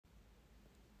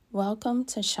Welcome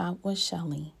to Shop with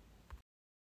Shelly.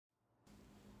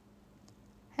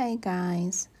 Hey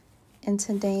guys, in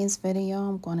today's video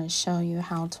I'm going to show you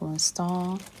how to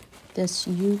install this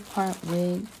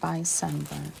easyu-partwig by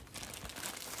Sunber.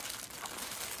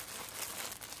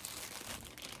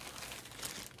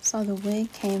 So the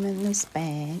wig came in this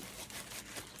bag,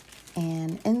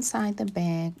 and inside the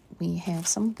bag we have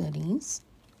some goodies.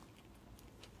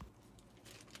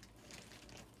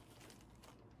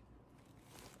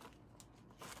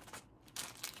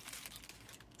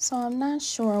 So I'm not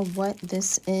sure what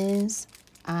this is.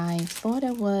 I thought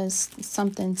it was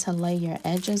something to lay your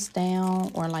edges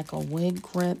down or like a wig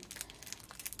grip.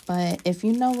 But if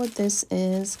you know what this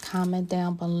is, comment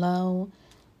down below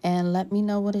and let me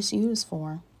know what it's used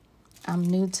for. I'm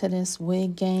new to this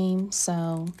wig game,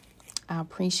 so I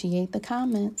appreciate the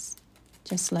comments.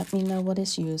 Just let me know what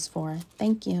it's used for.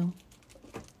 Thank you.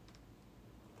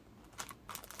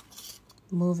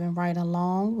 Moving right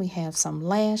along, we have some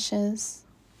lashes.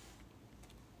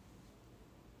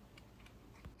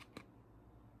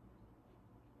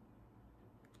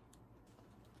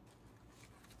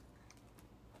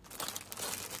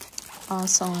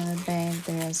 Also in the bag,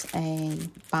 there's a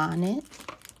bonnet,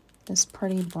 this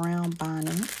pretty brown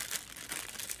bonnet.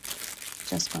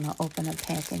 Just going to open the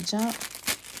package up.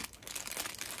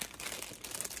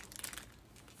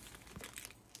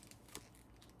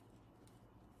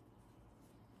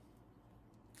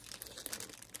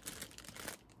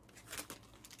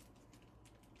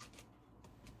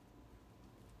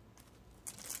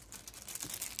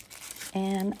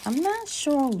 And I'm not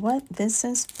sure what this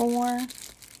is for.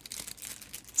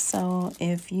 So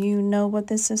if you know what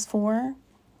this is for,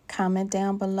 comment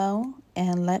down below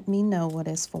and let me know what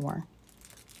it's for.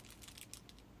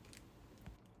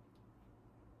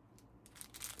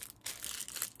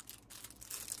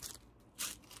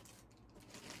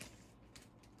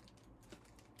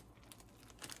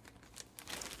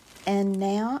 And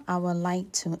now I would like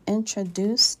to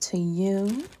introduce to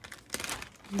you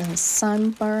the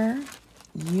Sunber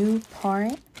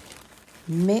U-Part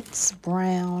Mixed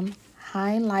Brown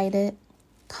Highlighted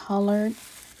Colored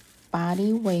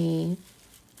Body Wave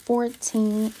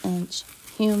 14-inch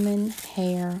human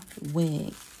hair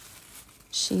wig.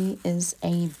 She is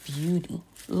a beauty.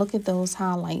 Look at those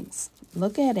highlights.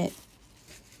 Look at it.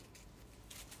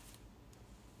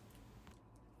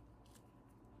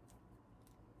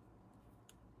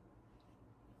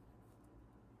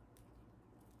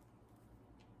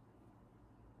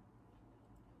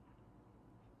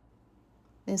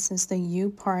 This is the U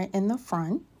part in the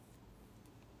front.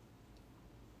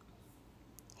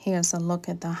 Here's a look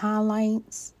at the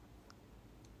highlights.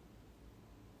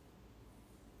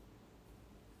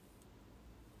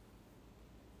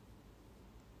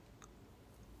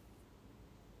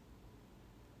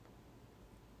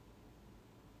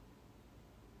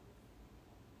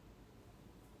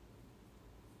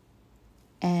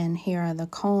 And here are the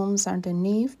combs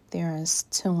underneath. There is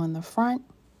 2 on the front.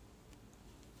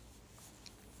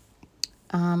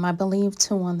 I believe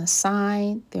 2 on the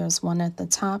side. There's 1 at the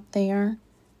top there,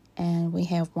 and we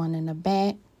have 1 in the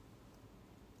back.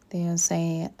 There's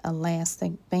a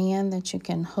elastic band that you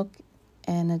can hook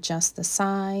and adjust the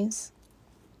size.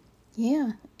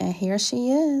 Yeah, and here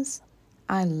she is.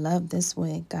 I love this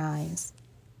wig, guys.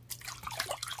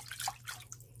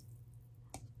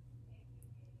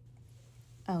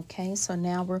 Okay, so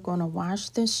now we're going to wash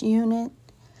this unit.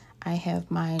 I have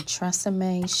my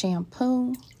Tresemme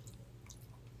shampoo.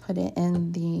 Put it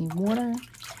in the water,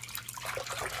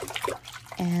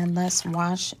 and let's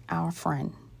wash our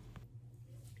friend.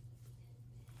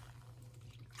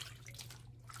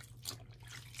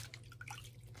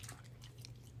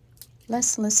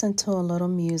 Let's listen to a little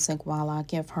music while I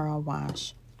give her a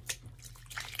wash.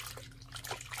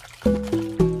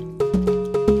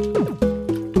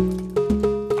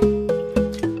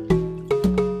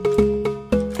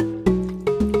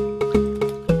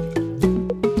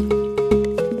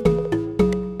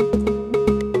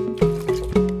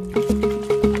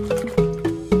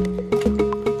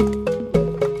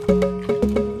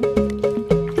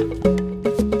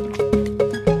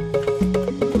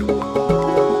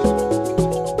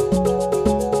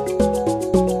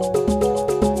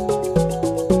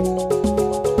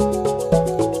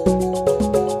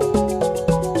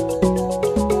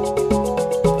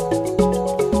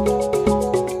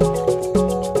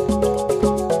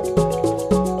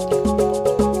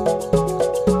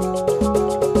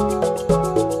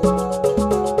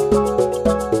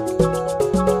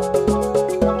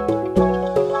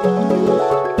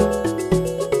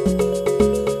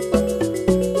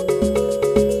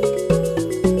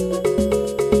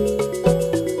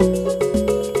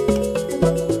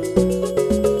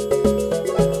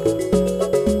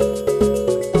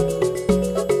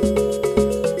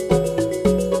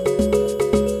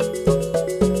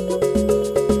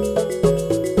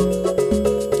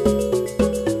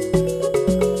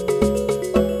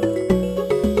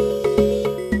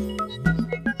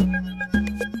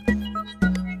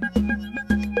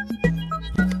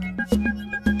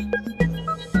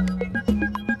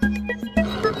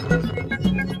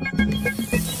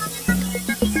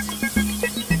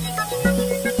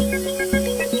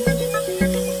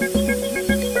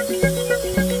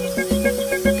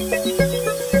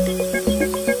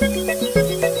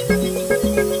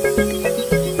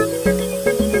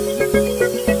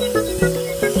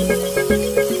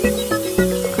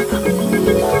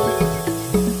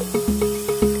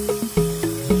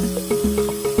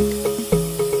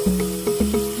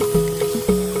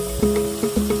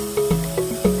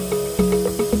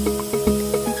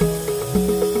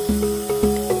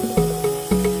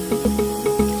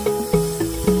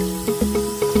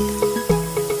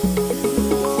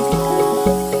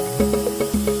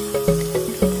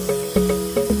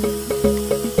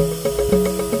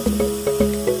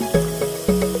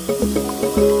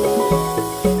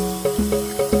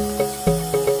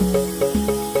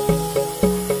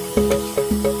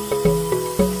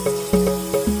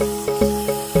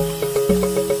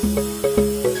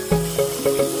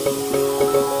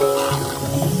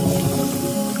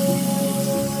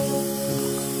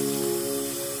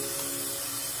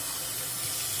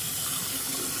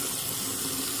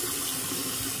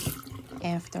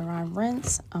 after I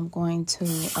rinse, I'm going to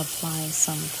apply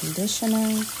some conditioner.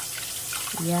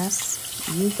 Yes,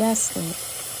 you guessed it,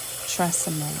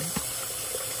 Tresemme.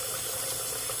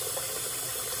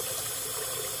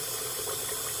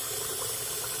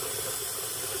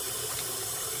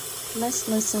 Let's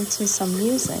listen to some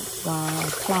music while I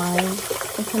apply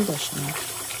the conditioner.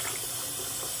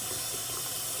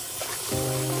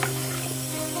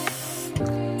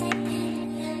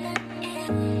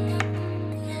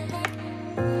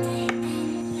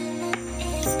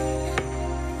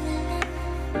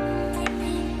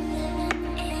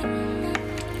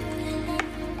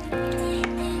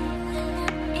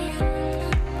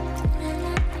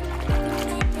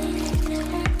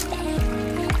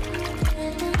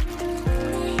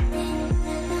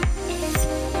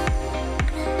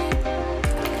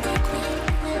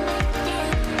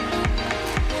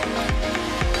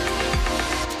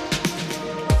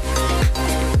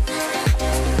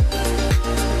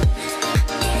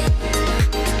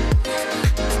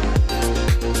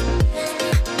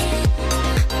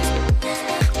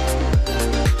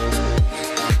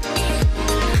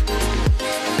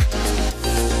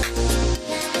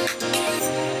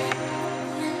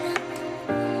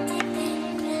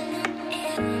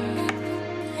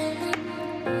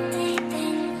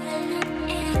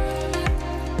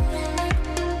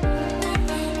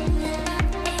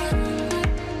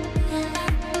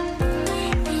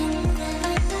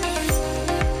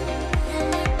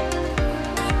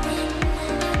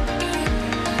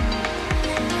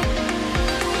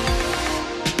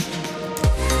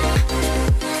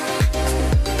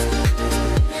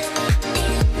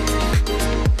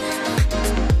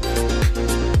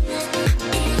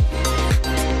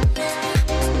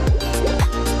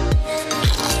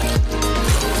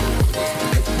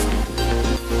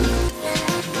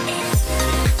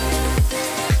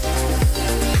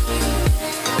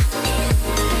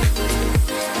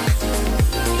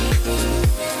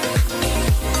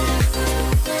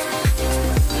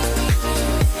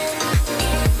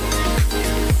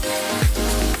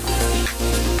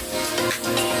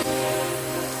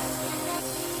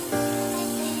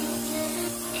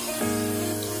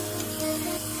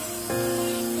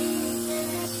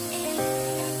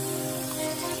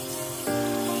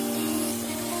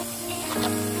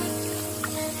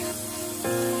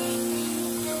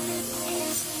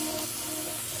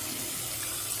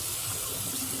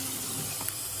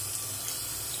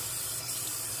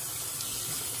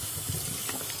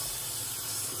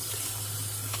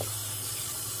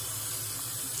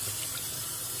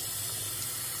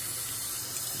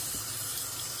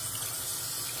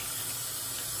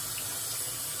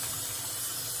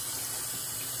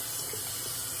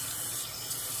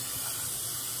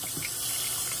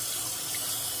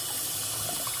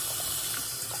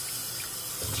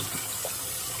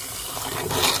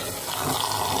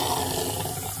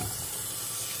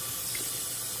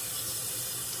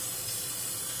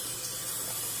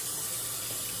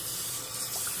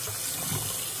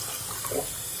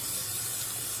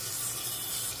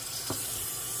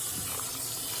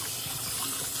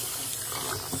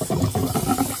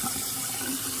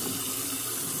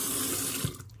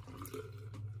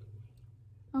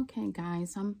 Okay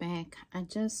guys, I'm back. I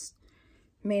just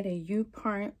made a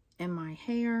U-part in my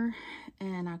hair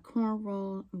and I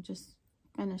cornrow. I'm just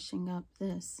finishing up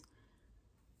this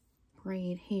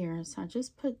braid here. So I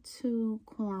just put 2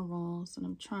 cornrows and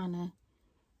I'm trying to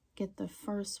get the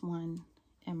first one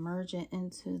and merge it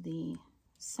into the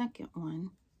second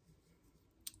one.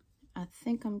 I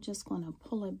think I'm just going to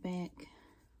pull it back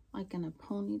like in a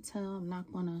ponytail. I'm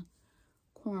not going to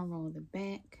cornrow the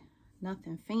back.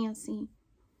 Nothing fancy.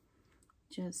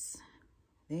 Just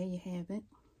there you have it.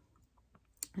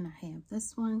 And I have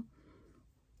this one.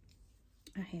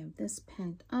 I have this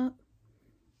pinned up.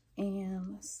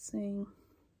 And let's see.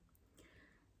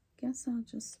 Guess I'll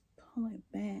just pull it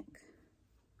back.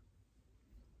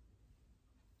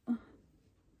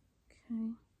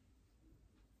 Okay.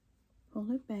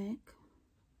 Pull it back.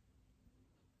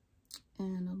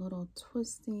 And a little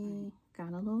twisty.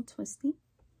 Got a little twisty.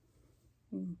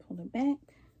 And pull it back.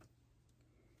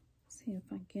 See if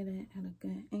I get it at a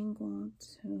good angle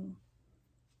to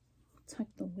tuck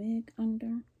the wig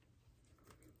under.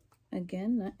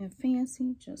 Again, nothing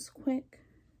fancy, just quick.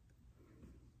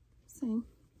 See,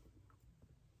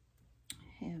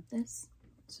 I have this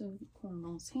 2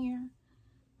 cornrows here.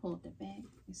 Hold it back.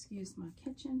 Excuse my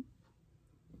kitchen.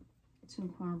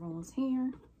 2 cornrows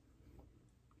here.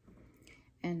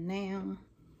 And now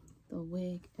the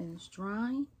wig is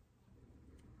dry.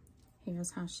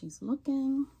 Here's how she's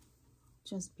looking.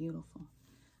 Just beautiful.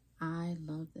 I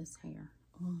love this hair.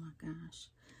 Oh my gosh.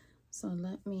 So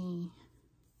let me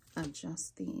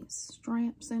adjust these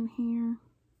straps in here.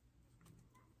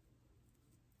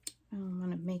 I don't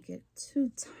want to make it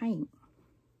too tight.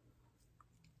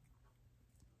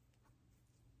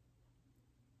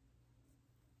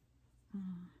 I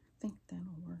think that'll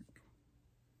work.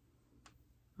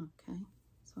 Okay,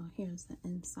 so here's the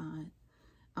inside.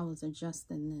 I was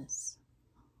adjusting this,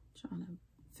 trying to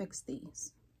fix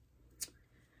these.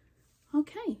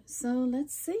 Okay, so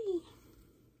let's see.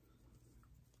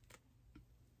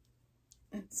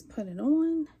 Let's put it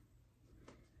on.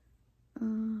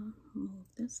 Move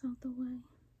this out the way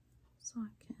so I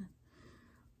can.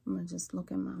 I'm gonna just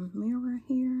look in my mirror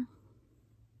here.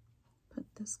 Put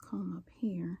this comb up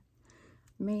here.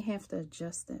 May have to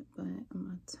adjust it, but I'm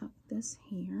gonna tuck this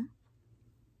here.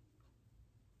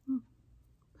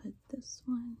 Put this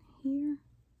one here.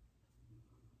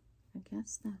 I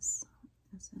guess that's,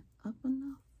 is it up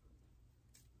enough?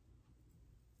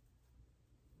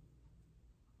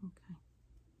 Okay.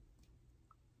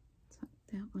 Tuck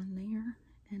that one there,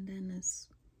 and then this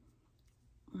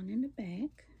one in the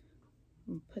back.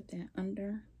 And put that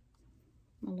under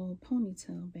my little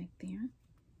ponytail back there.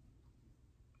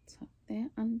 Tuck that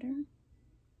under.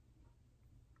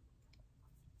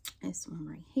 This one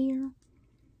right here.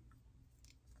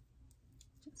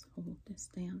 Just hold this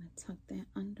down and tuck that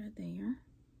under there.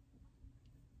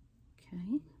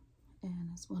 Okay,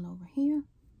 and this one over here.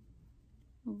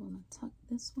 I'm gonna tuck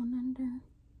this one under.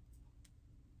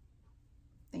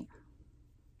 There.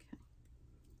 Okay.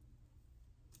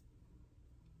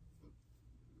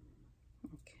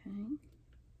 Okay.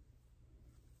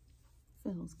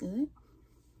 Feels good.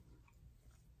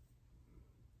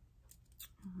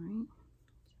 All right.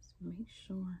 Just make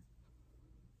sure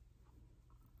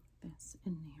that's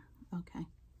in there. Okay.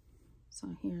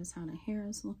 So here's how the hair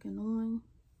is looking on.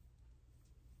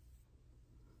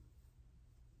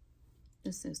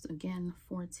 This is again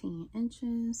 14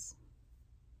 inches.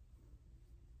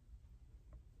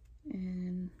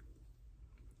 And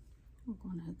I'm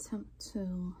going to attempt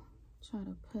to try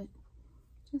to put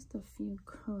just a few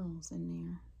curls in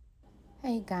there.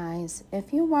 Hey guys,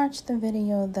 if you watched the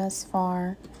video thus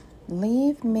far,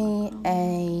 leave me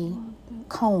a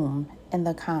comb in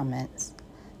the comments.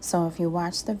 So if you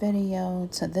watched the video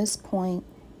to this point,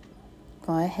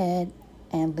 go ahead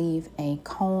and leave a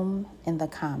comb in the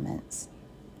comments.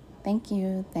 Thank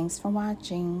you. Thanks for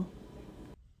watching.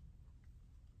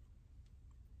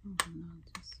 I'll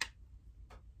just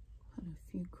put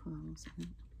a few curls in it.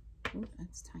 Oh,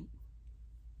 that's tight.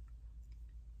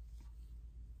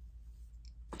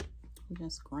 I'm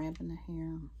just grabbing the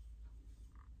hair,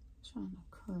 trying to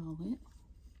curl it.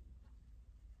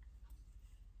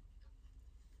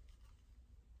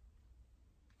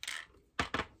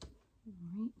 All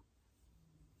right.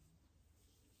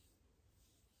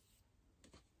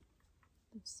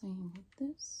 The same with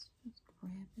this. Just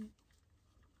grab it,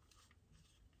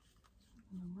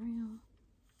 turn it around.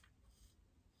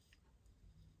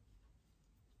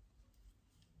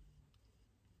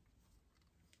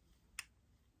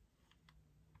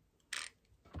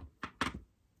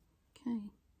 Okay.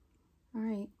 All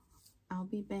right. I'll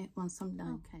be back once I'm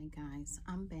done. Okay, guys,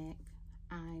 I'm back.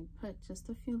 I put just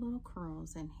a few little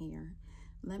curls in here.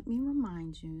 Let me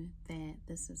remind you that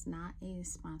this is not a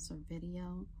sponsored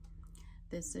video.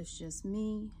 This is just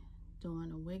me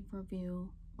doing a wig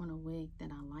review on a wig that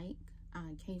I like.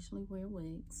 I occasionally wear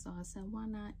wigs, so I said, why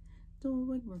not do a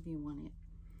wig review on it?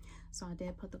 So I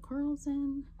did put the curls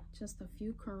in, just a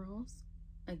few curls.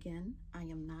 Again, I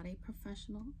am not a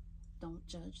professional. Don't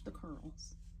judge the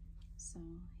curls. So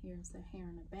here's the hair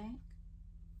in the back.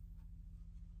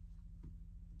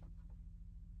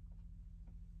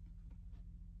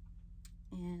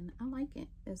 And I like it.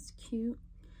 It's cute.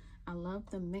 I love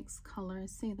the mixed color.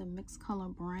 See the mixed color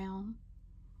brown?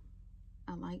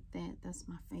 I like that. That's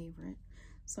my favorite.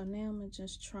 So now I'm going to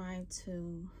just try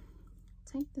to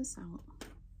take this out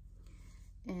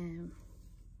and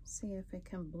see if it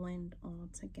can blend all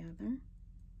together.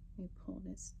 Let me pull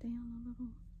this down a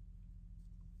little.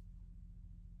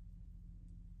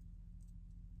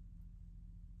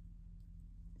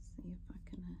 See if I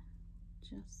can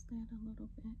adjust that a little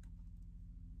bit.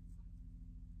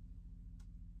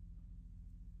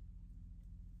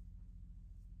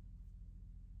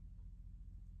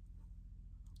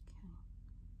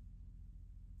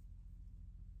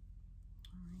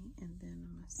 And then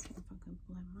I'm going to see if I can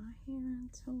blend my hair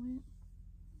into it.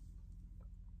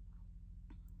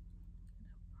 Get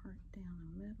a part down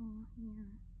the middle here.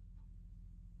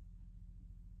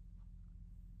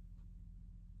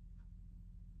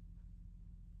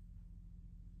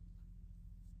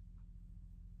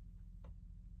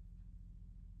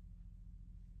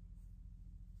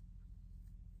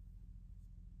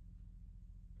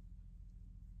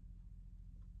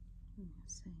 Let me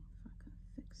see if I can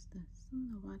fix this. I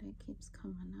don't know why that keeps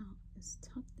coming out. It's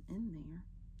tucked in there.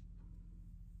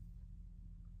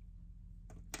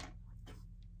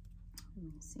 Let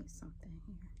me see something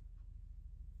here.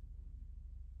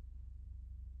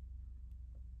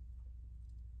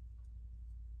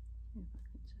 If I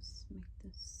could just make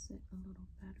this sit a little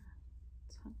better.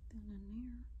 Tucked in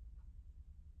there.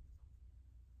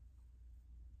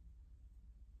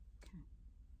 Okay.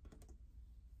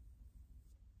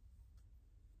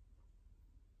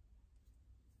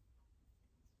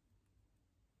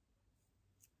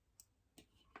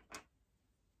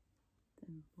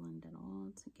 Then blend it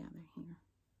all together here.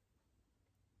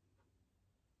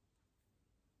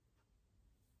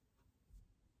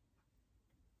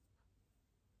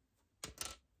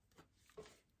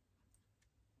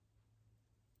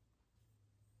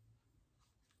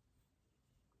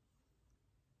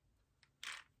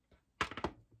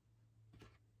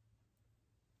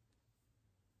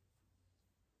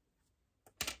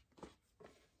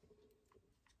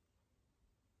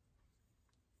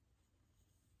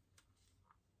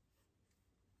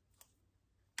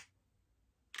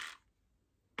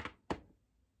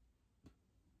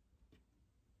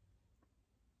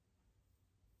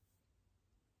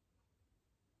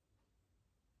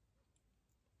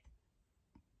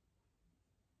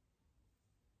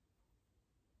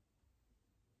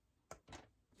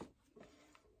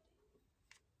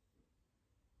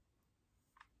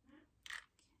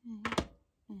 Okay,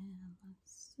 and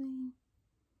let's see,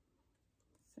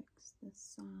 fix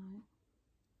this side.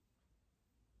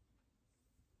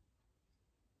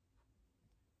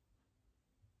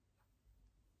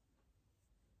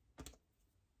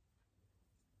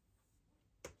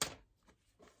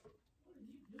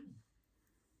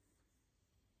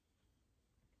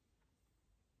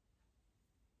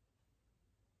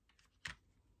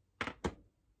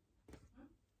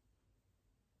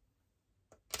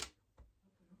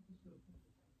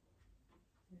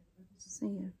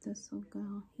 See if this will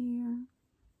go here.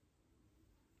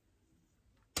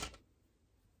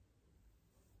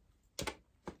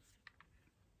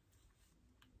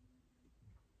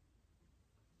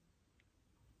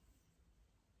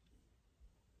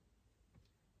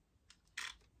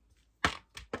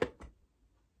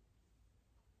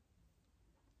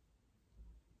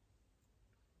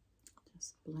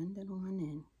 Just blend it on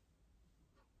in.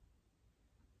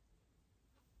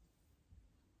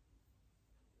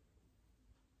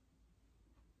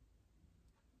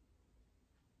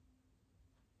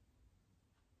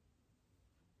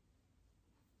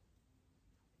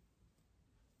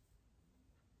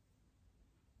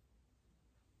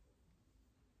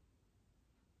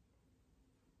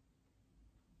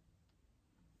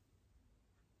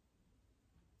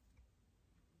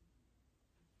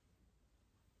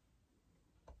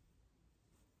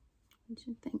 What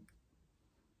you think?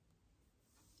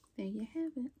 There you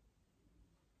have it.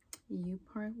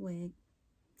 YWIGS.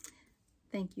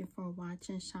 Thank you for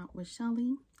watching Shop with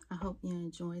Shelly. I hope you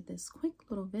enjoyed this quick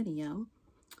little video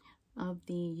of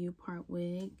the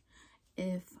YWIGS.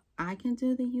 If I can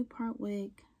do the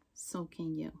YWIGS, so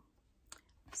can you.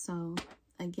 So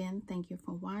again, thank you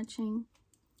for watching,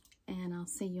 and I'll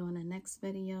see you in the next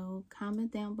video.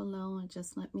 Comment down below and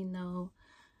just let me know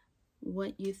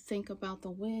what you think about the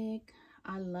wig.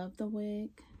 I love the wig.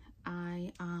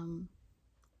 I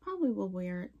probably will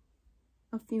wear it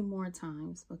a few more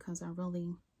times because I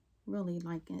really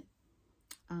like it.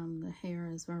 The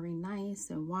hair is very nice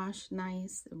and washed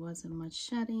nice. There wasn't much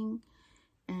shedding,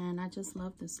 and I just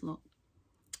love this look.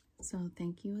 So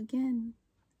thank you again.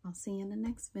 I'll see you in the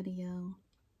next video.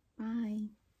 Bye.